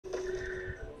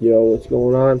Yo, what's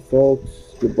going on,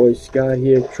 folks? Your boy Scott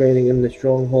here, training in the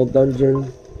Stronghold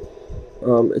dungeon.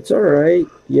 It's alright.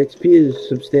 The XP is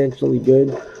substantially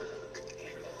good.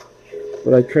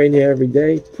 Would I train here every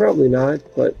day? Probably not,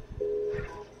 but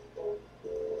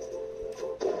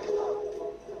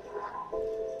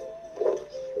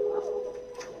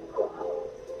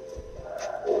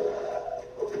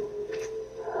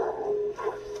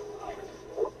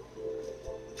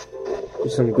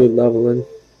just some good leveling.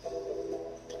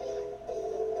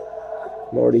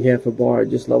 I'm already half a bar. I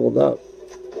just leveled up.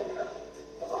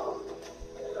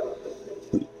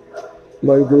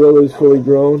 My gorilla is fully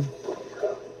grown,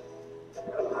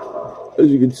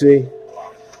 as you can see.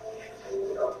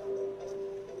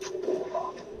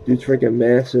 Dude's freaking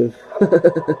massive.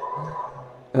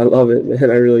 I love it,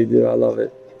 man. I really do. I love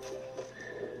it.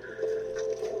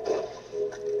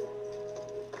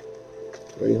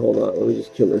 Wait, hold on. Let me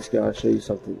just kill this guy. I'll show you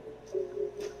something.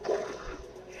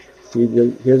 He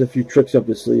has a few tricks up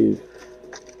his sleeve.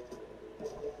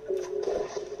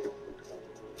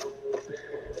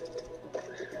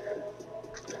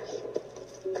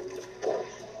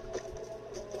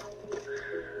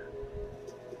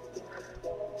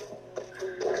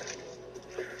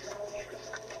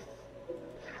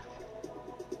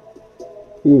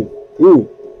 Ooh.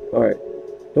 Alright.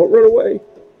 Don't run away.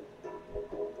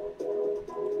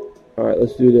 Alright,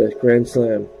 let's do this. Grand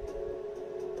Slam.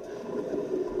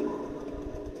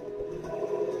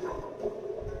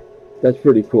 That's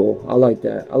pretty cool. I like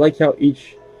that. I like how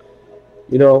each,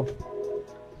 let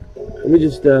me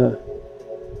just,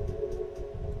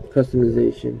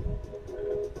 customization.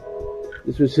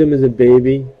 This was him as a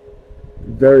baby.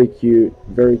 Very cute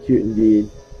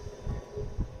indeed.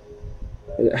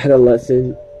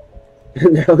 Adolescent.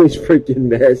 And now he's freaking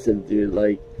massive, dude.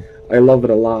 Like, I love it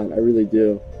a lot. I really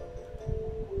do.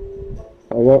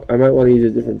 I might want to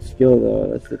use a different skill, though.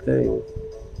 That's the thing.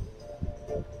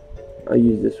 I'll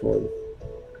use this one.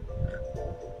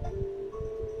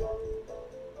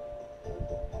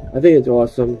 I think it's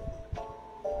awesome.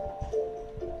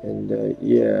 And,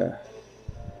 yeah.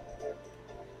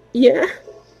 Yeah!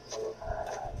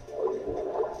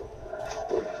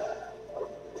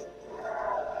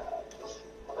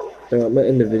 I'm gonna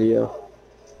end the video.